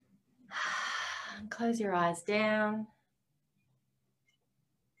And close your eyes down.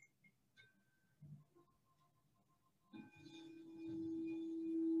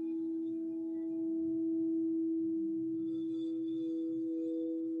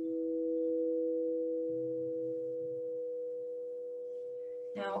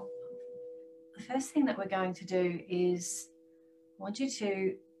 Now, the first thing that we're going to do is I want you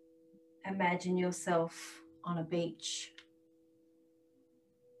to imagine yourself on a beach.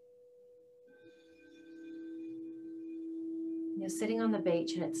 You're sitting on the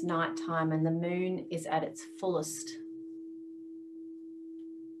beach and it's nighttime and the moon is at its fullest.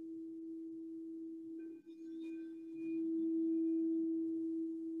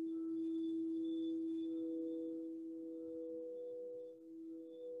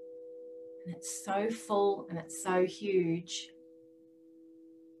 And it's so full and it's so huge.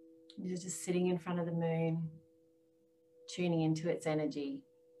 You're just sitting in front of the moon, tuning into its energy.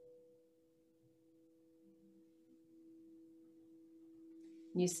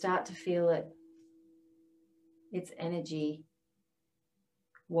 You start to feel its energy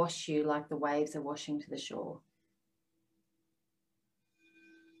wash you like the waves are washing to the shore.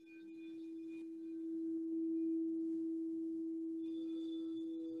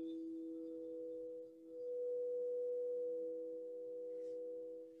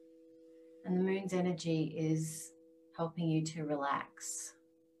 And the moon's energy is helping you to relax.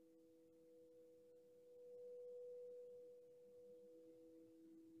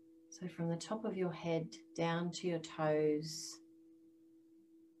 So from the top of your head down to your toes,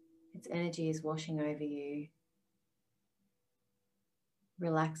 its energy is washing over you,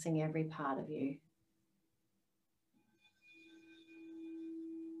 relaxing every part of you.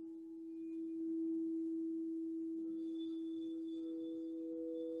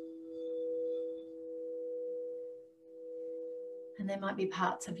 And there might be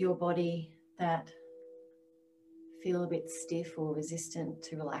parts of your body that feel a bit stiff or resistant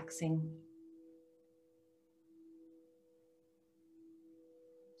to relaxing.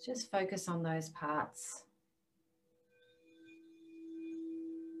 Just focus on those parts.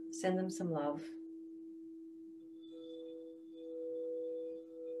 Send them some love.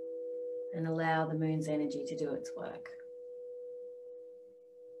 And allow the moon's energy to do its work.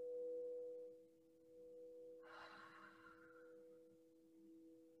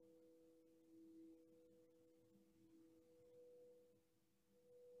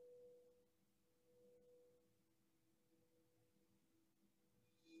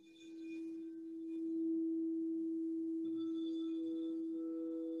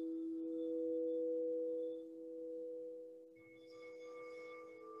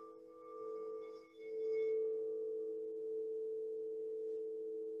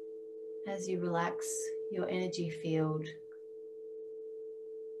 As you relax, your energy field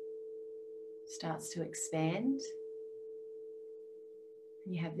starts to expand.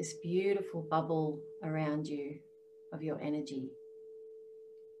 And you have this beautiful bubble around you of your energy.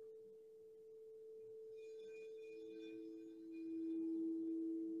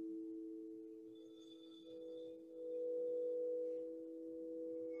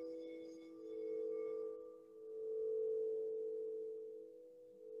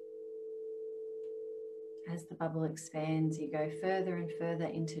 As the bubble expands, you go further and further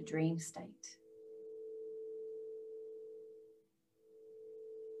into dream state.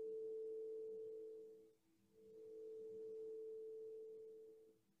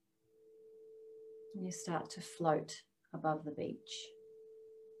 And you start to float above the beach.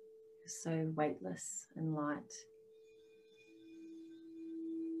 You're so weightless and light.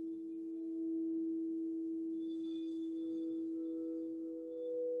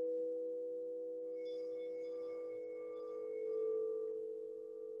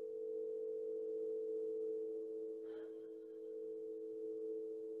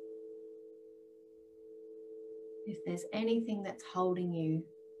 If there's anything that's holding you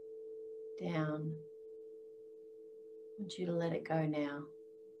down, I want you to let it go now,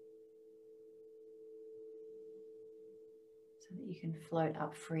 so that you can float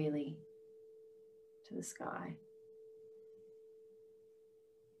up freely to the sky.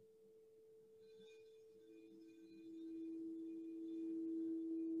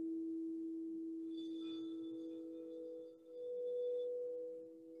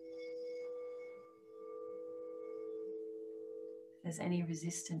 If there's any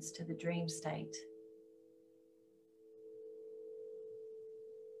resistance to the dream state,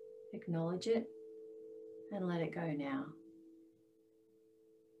 acknowledge it and let it go now.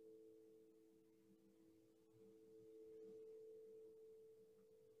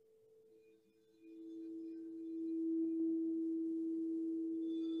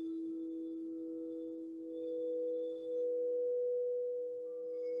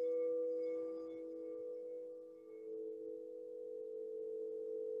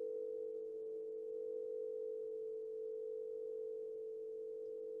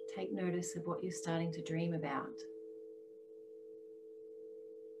 Take notice of what you're starting to dream about.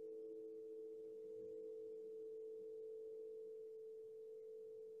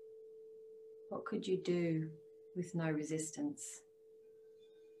 What could you do with no resistance?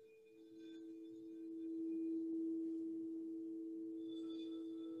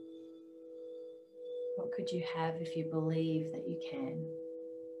 What could you have if you believe that you can?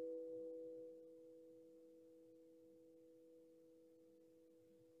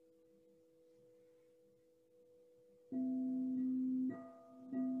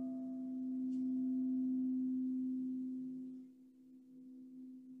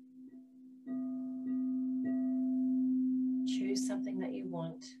 Choose something that you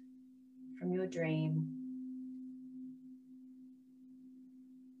want from your dream.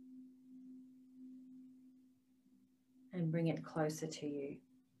 And bring it closer to you.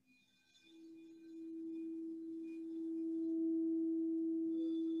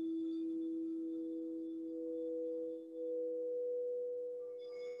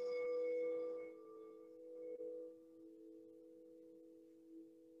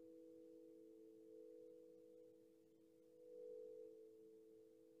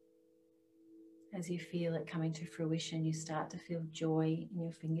 As you feel it coming to fruition, you start to feel joy in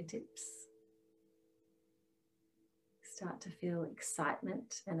your fingertips. Start to feel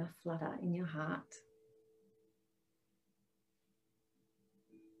excitement and a flutter in your heart.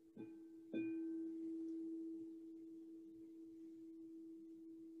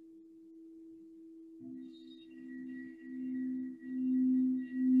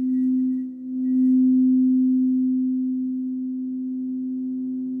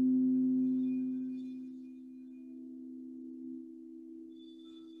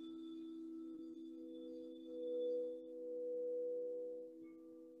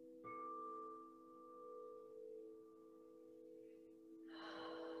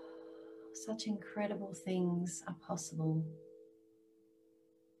 Such incredible things are possible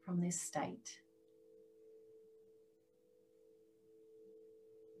from this state.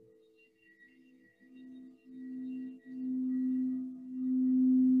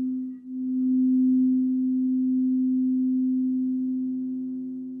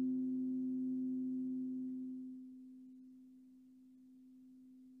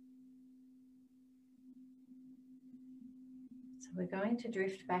 So we're going to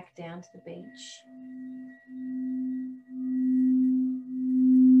drift back down to the beach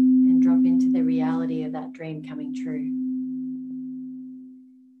and drop into the reality of that dream coming true.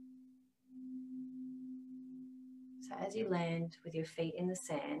 So as you land with your feet in the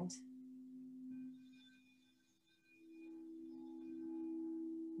sand,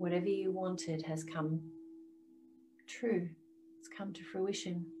 whatever you wanted has come true. It's come to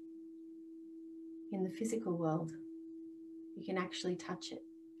fruition in the physical world. You can actually touch it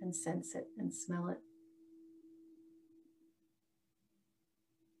and sense it and smell it.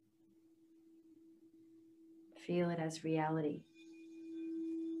 Feel it as reality.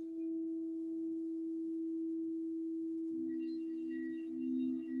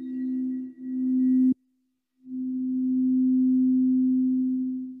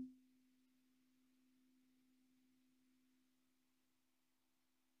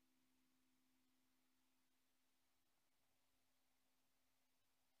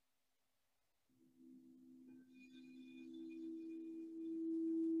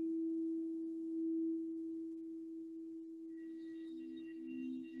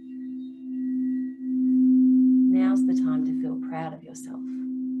 Now's the time to feel proud of yourself.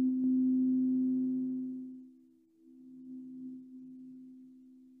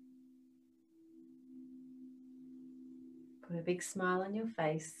 Put a big smile on your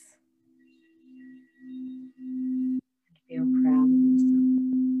face and feel proud of yourself.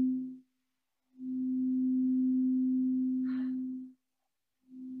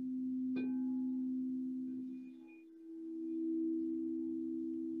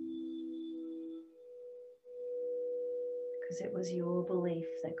 Because it was your belief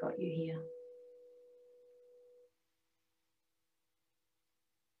that got you here.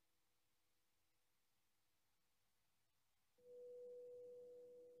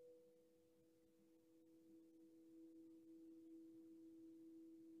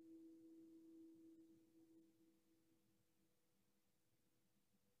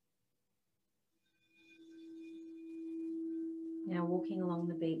 Now walking along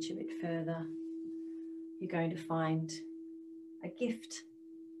the beach a bit further, you're going to find a gift.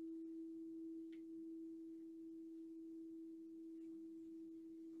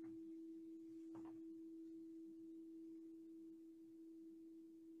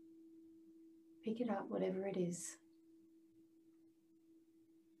 Pick it up, whatever it is.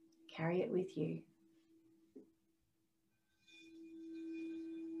 Carry it with you.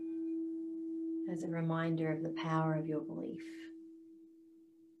 As a reminder of the power of your belief.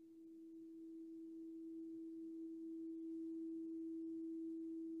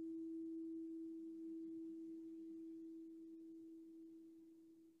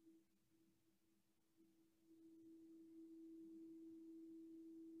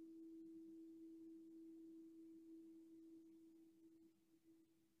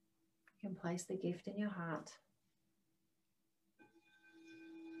 You can place the gift in your heart.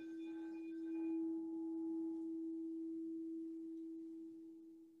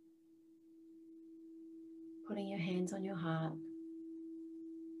 Putting your hands on your heart.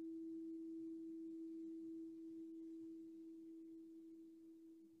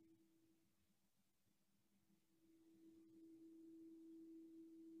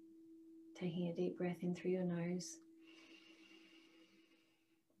 Taking a deep breath in through your nose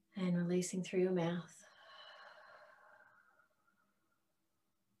and releasing through your mouth.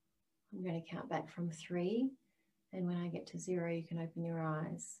 I'm going to count back from 3, and when I get to 0, you can open your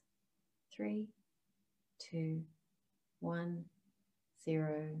eyes. 3, 2, 1,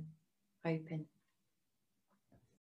 0, open.